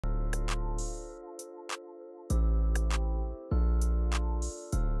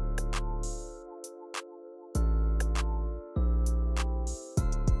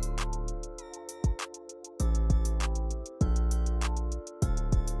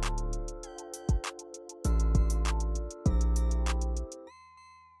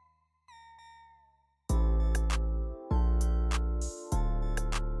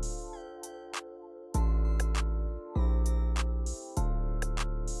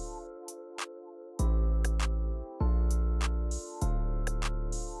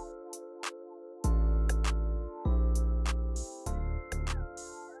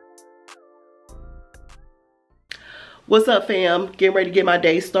What's up, fam? Getting ready to get my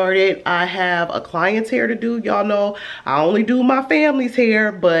day started. I have a client's hair to do. Y'all know I only do my family's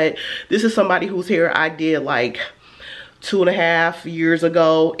hair, but this is somebody whose hair I did like 2.5 years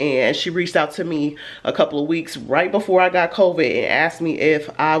ago, and she reached out to me a couple of weeks right before I got COVID and asked me if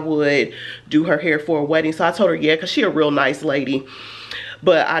I would do her hair for a wedding. So I told her yeah, because she a real nice lady.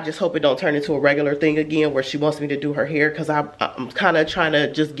 But I just hope it don't turn into a regular thing again where she wants me to do her hair, because I'm kind of trying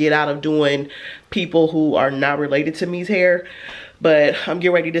to just get out of doing people who are not related to me's hair. But I'm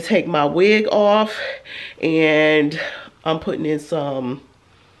getting ready to take my wig off, and I'm putting in some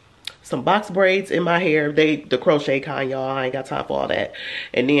box braids in my hair. The crochet kind, y'all. I ain't got time for all that.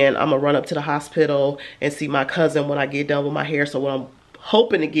 And then I'm gonna run up to the hospital and see my cousin when I get done with my hair. So what I'm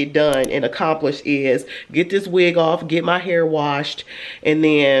hoping to get done and accomplish is get this wig off, get my hair washed, and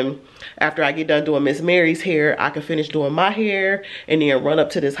then after I get done doing Miss Mary's hair, I can finish doing my hair and then run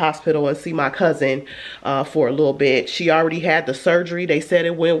up to this hospital and see my cousin for a little bit. She already had the surgery. They said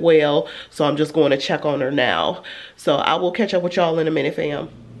it went well, so I'm just going to check on her now. So I will catch up with y'all in a minute, fam.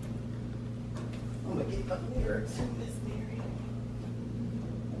 I'm gonna get the mirror to Miss Mary.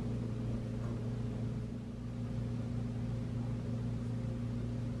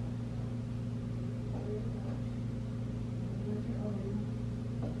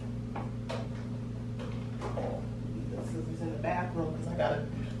 Scissors in the bathroom because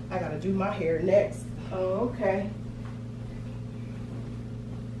I gotta do my hair next. Oh, okay.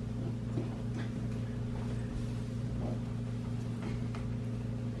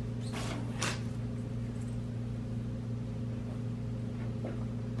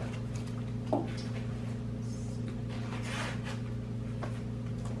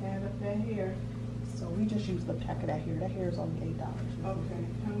 Add up that hair. So we just use the pack of that hair. That hair is only $8. Okay.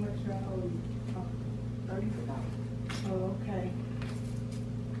 How much do I owe you? Oh, $34. Oh, okay.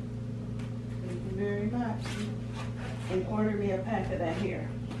 Thank you very much. And order me a pack of that hair.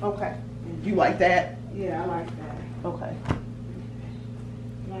 Okay. You like that? Yeah, I like that. Okay.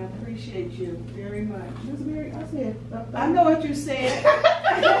 And I appreciate you very much. Miss Mary, I said. I know what you said.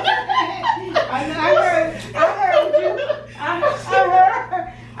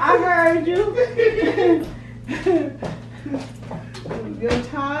 I heard you. Good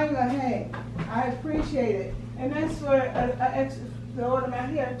time, but hey, I appreciate it. And that's for to order my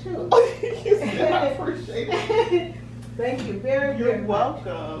hair too. You said I appreciate it. Thank you very, very much. You're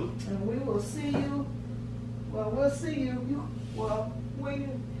welcome. And we will see you. Well, we'll see you. Well,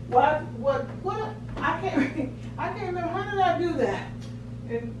 when what? I can't remember. How did I do that?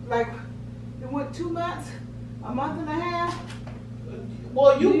 And like, it went 2 months, a month and a half.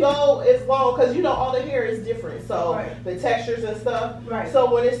 Well, you go as long, because you know all the hair is different, so right. The textures and stuff. Right.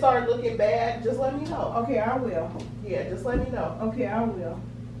 So when it starts looking bad, just let me know. Okay, I will. Yeah, just let me know. Okay, I will.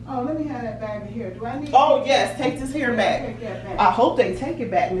 Oh, let me have that bag of hair. Do I need? Oh yes, take this hair back. Take that back. I hope they take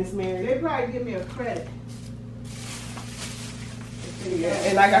it back, Miss Mary. They probably give me a credit. Yeah,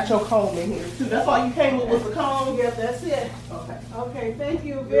 and I got your comb in here too. That's all you came with was the comb? Yeah, that's it. Okay. Okay, thank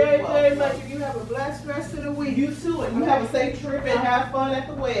you very, very much. You have a blessed rest of the week. You too, and you have a safe trip and have fun at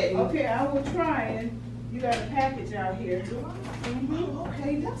the wedding. Okay, I will try. And you got a package out here. Mm-hmm.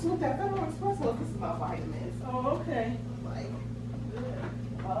 Okay, that's what that Federal Express was. This is my vitamins. Oh, okay. Like, good.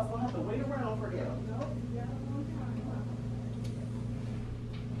 I was gonna have to wait around for them. Nope. Yeah.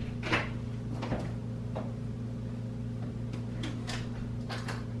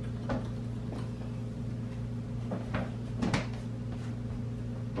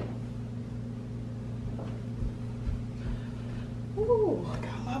 Ooh, I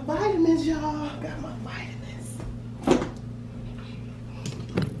got my vitamins, y'all. Got my vitamins.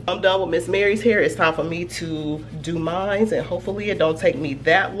 I'm done with Miss Mary's hair. It's time for me to do mine, and hopefully it don't take me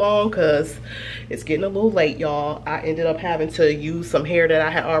that long because it's getting a little late, y'all. I ended up having to use some hair that I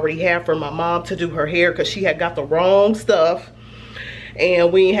had already had for my mom to do her hair because she had got the wrong stuff.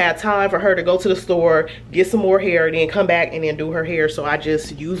 And we ain't had time for her to go to the store, get some more hair, and then come back and then do her hair. So I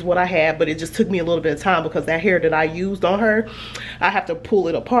just used what I had, but it just took me a little bit of time because that hair that I used on her, I have to pull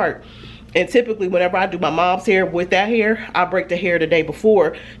it apart. And typically whenever I do my mom's hair with that hair, I break the hair the day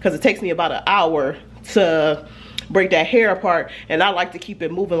before because it takes me about an hour to break that hair apart. And I like to keep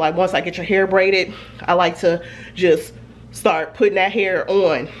it moving. Like once I get your hair braided, I like to just start putting that hair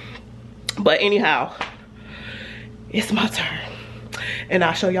on. But anyhow, it's my turn. And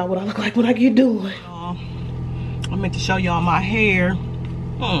I'll show y'all what I look like when I get done. I meant to show y'all my hair.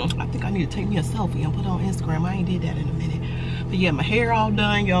 I think I need to take me a selfie and put it on Instagram. I ain't did that in a minute. But yeah, my hair all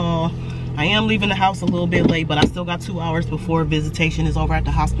done, y'all. I am leaving the house a little bit late, but I still got 2 hours before visitation is over at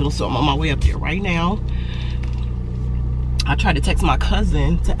the hospital, so I'm on my way up there right now. I tried to text my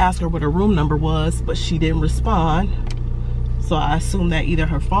cousin to ask her what her room number was, but she didn't respond. So I assume that either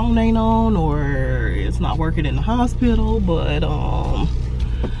her phone ain't on or it's not working in the hospital, but I'll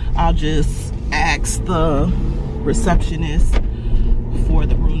just ask the receptionist for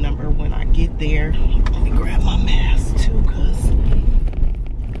the room number when I get there. Let me grab my mask too, because I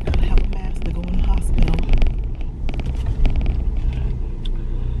gotta have a mask to go in the hospital.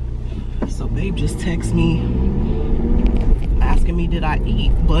 So babe just texted me asking me did I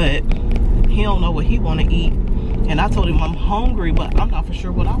eat, but he don't know what he want to eat. And I told him I'm hungry, but I'm not for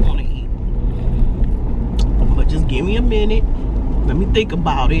sure what I want to eat. But just give me a minute. Let me think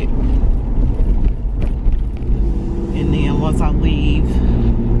about it. And then once I leave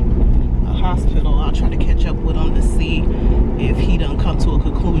the hospital, I'll try to catch up with him to see if he done come to a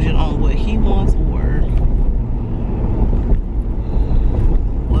conclusion on what he wants or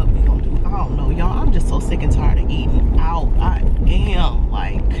what we gonna do. I don't know, y'all. I'm just so sick and tired of eating out. I am.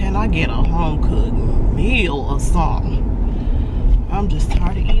 Like, can I get a home cooked meal or something? I'm just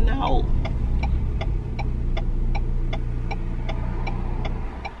tired of eating out.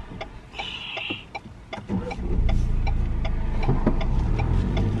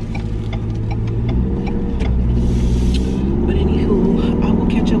 But anywho, I will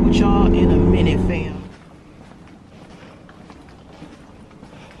catch up with y'all in a minute, fam.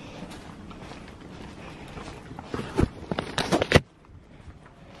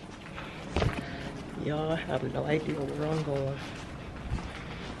 Y'all have no idea where I'm going.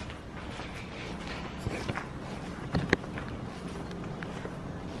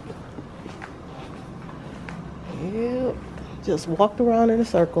 Yep, just walked around in a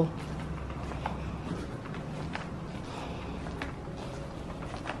circle.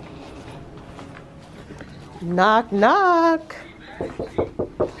 Knock, knock.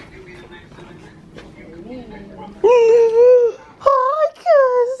 Hi,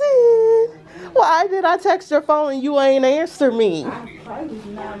 cousin. Why did I text your phone and you ain't answer me?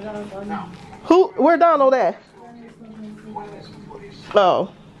 Who? Where Donald at?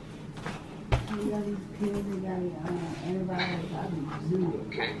 Oh.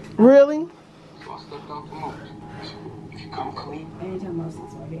 Really?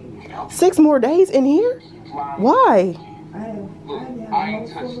 6 more days in here? Why? I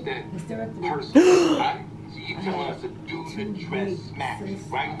ain't touched that person. You tell us to do the dress match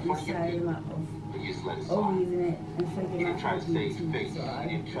right in front of your people. You just let it slide. You didn't try to save face. You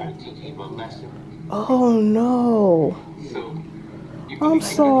didn't try to teach people a lesson. Oh no. So, I'm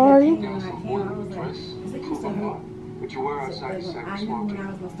sorry. But you were outside the second small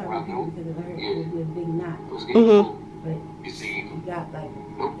town. Well, no. Yeah. It was getting full. You see,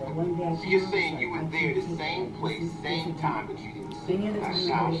 you're saying you were there the same place, same time, but you didn't see it. That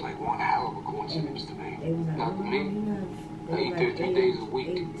sounds like one hell of a coincidence to me. Not to me. I eat there 3 days a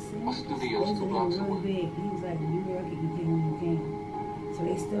week. My studio's 2 blocks away. He was like, you work it, you can. So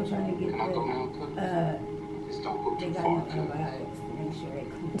they still trying to get Can I go now, Cook? Just don't go they too got far. antibiotics to make sure they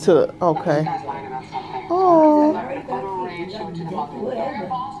clean. Okay. Oh.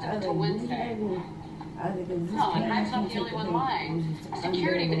 No, and I'm not the only one lying.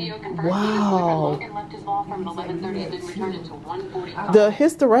 Security video confirms Wow. Logan left his law firm at 11:30 and then returned it to 1:45. The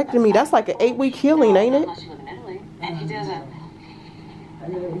hysterectomy, that's like an 8-week healing, ain't it? Unless you live in Italy. And he doesn't. I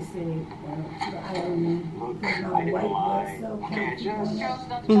know they said, I don't know, because my white blood cell count keep going up. Just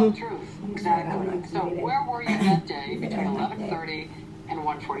not to tell the truth. Exactly. So where were you that day between 11:30 and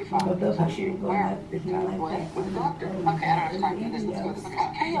 1:45? My blood pressure was going Where? up, it's not like that. With the doctor. Okay, I don't have time for this. Let's go.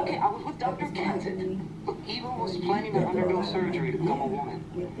 Okay, I was with Dr. Kenton. Eva was planning to undergo surgery to become a woman.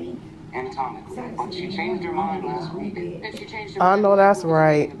 Anatomically. But she changed her mind last week. And she changed her I know that's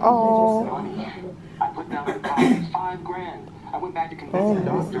right. Oh. I put down the deposit, $5,000. I went back to convince the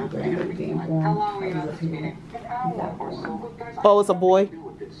doctor to get everything right. How long were you at this meeting? An hour or so. Oh, it's a boy?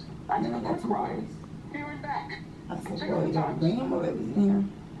 I took a ride. Here and back. Several times.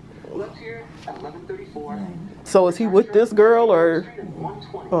 Left here at 11:34. So is he with this girl or?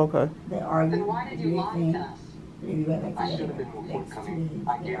 Okay. They argue. Then why did you lie to us? They right back I should together. have been more Next 2 forthcoming. days. I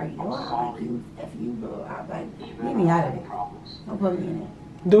They get it. argue. I'm Oh, I like sorry. you. F you, bro. I like, get me out of it. Don't put me in it.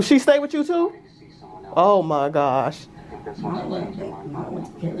 Do she stay with you too? Oh my gosh. Mine went to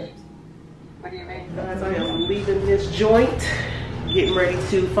kill it. What do you mean? Guys, I am leaving this joint, getting ready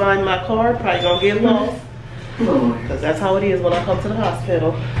to find my car. Probably gonna get lost, because that's how it is when I come to the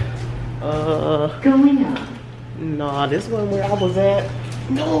hospital. Going up. Nah, this one where I was at.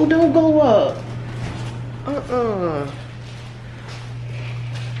 No, don't go up.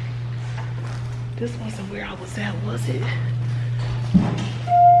 This wasn't where I was at, was it?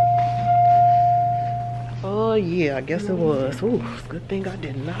 Oh yeah, I guess it was. Ooh, good thing I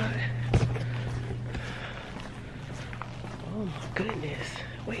did not. goodness.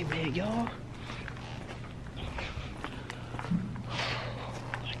 Wait a minute, y'all.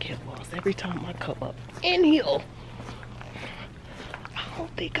 I get lost every time I come up in here. I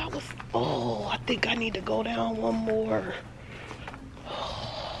don't think I was. Oh, I think I need to go down one more.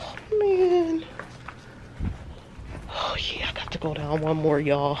 Oh, man. Oh, yeah, I got to go down one more,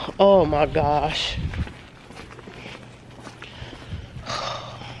 y'all. Oh, my gosh.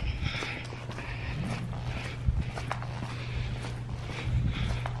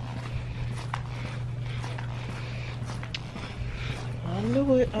 I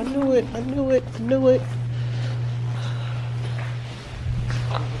knew it, I knew it, I knew it, I knew it.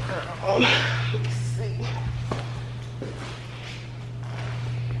 Let me see.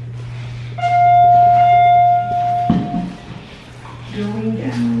 Going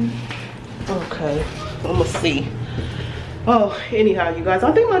down. Okay, I'm gonna see. Oh, anyhow, you guys,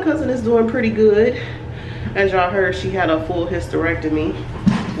 I think my cousin is doing pretty good. As y'all heard, she had a full hysterectomy,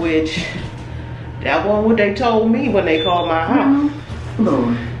 which that wasn't what they told me when they called my house.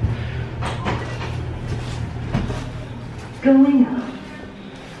 Floor. Going up.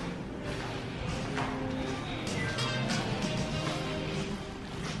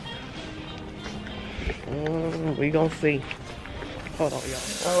 We gonna see. Hold on, y'all.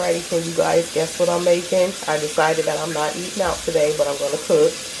 Alrighty, can you guys guess what I'm making? I decided that I'm not eating out today, but I'm gonna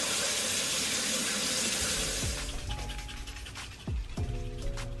cook.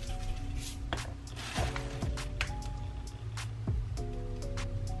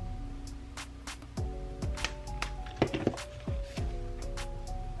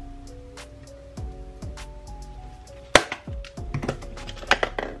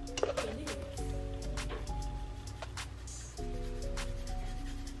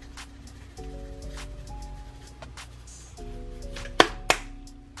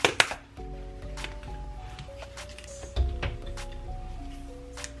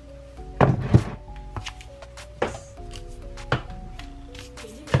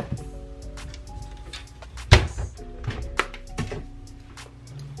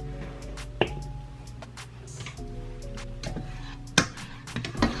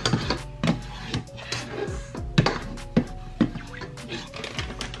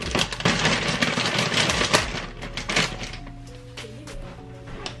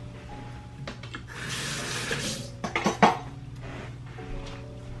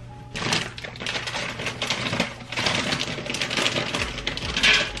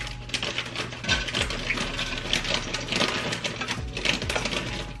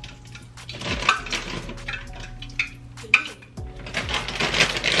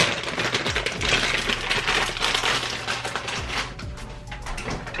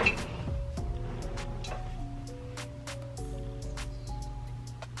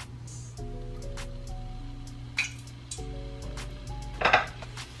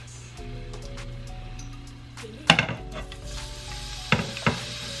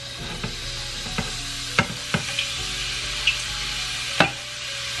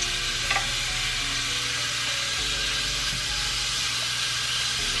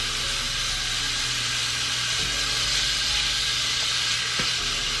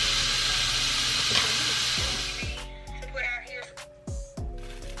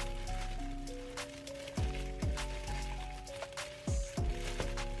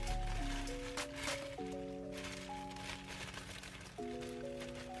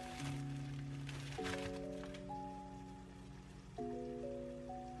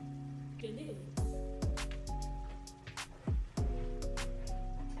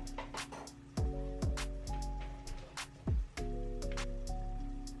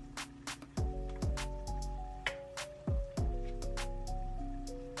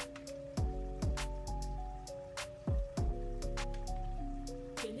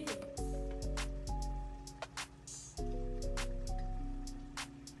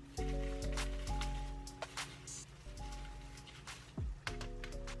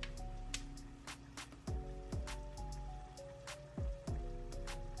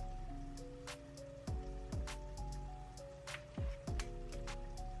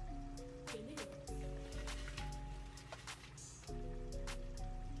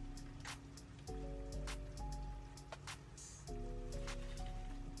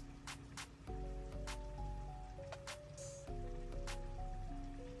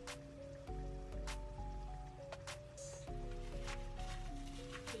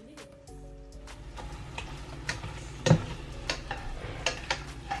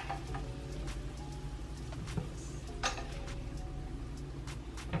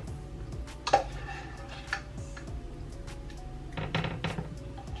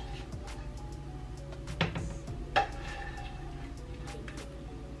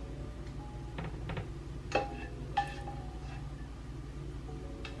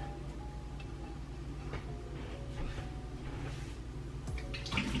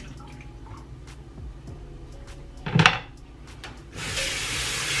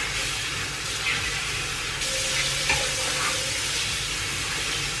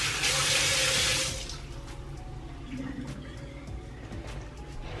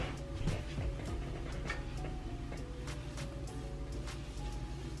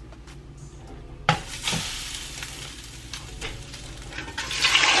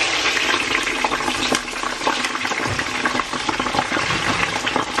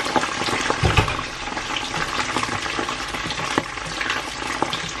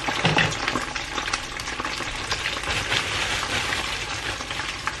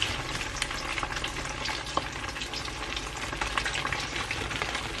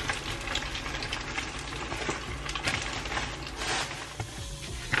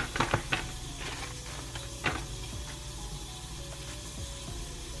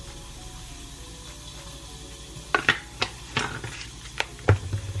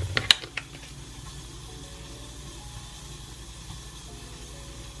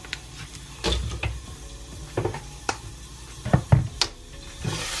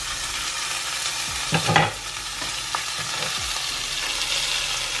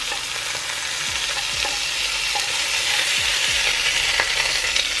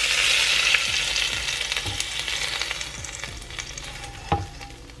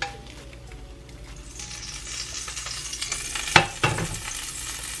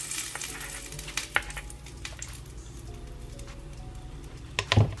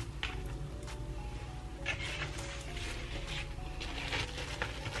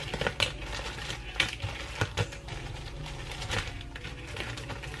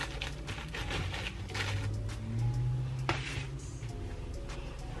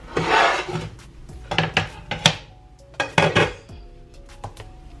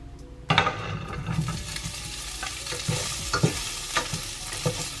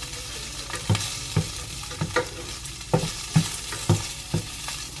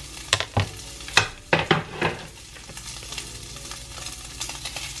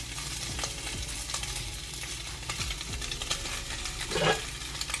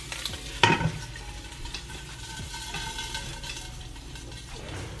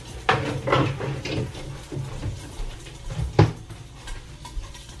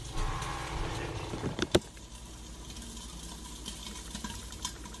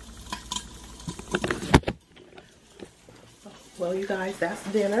 Well, you guys, that's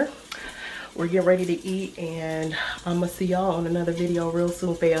dinner. We're getting ready to eat, and I'm gonna see y'all on another video real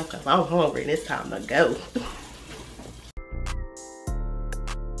soon, fam, because I'm hungry and it's time to go.